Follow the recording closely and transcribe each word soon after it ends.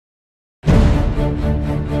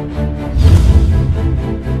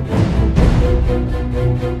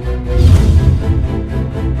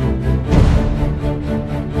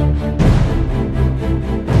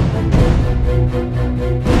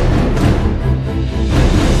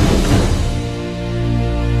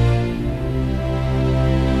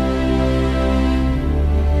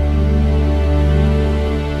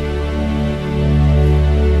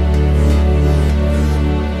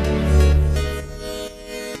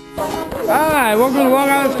Hi, welcome to Long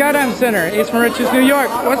Island Skydive Center, East Mauritius, New York.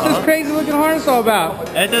 What's this crazy looking harness all about?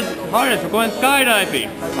 It's a harness. We're going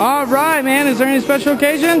skydiving. All right, man. Is there any special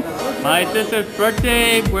occasion? My sister's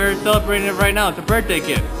birthday. We're celebrating it right now. It's a birthday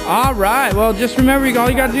gift. All right. Well, just remember, all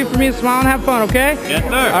you got to do for me is smile and have fun, okay? Yes,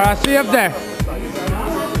 sir. All right. See you up there.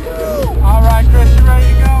 All right, Kris, you ready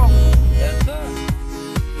to go? Yes, sir.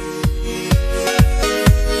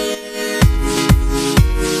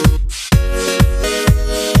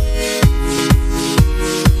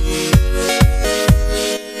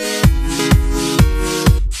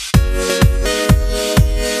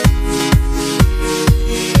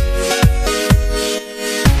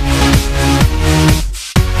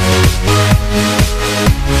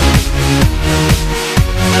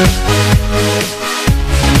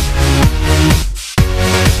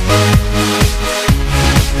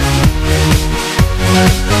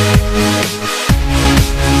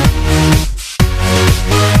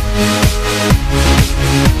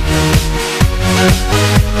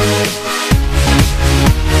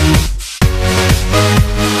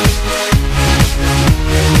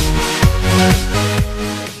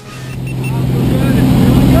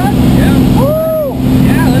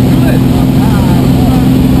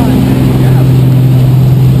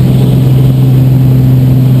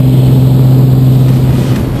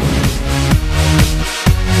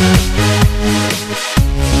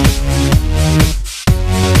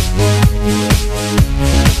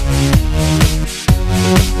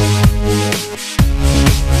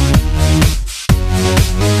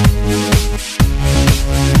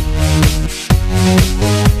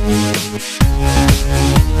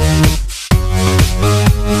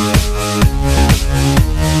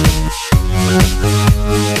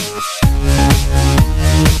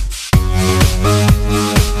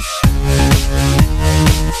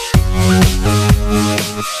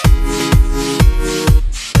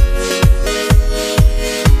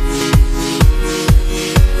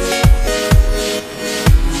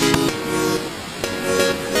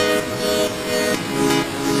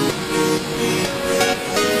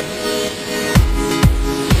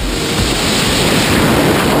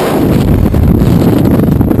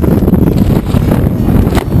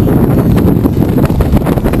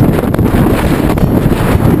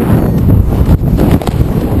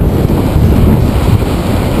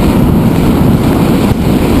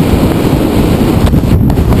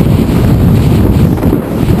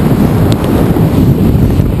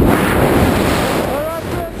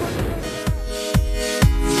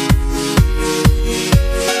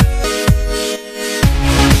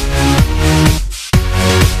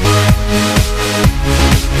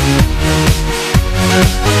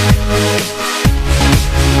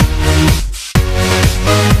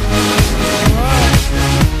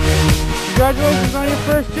 Congratulations on your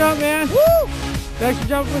first jump, man. Woo! Thanks for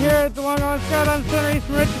jumping here at the Long Island Skydive Center, East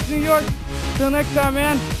Mauritius, New York. Till next time,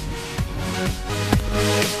 man.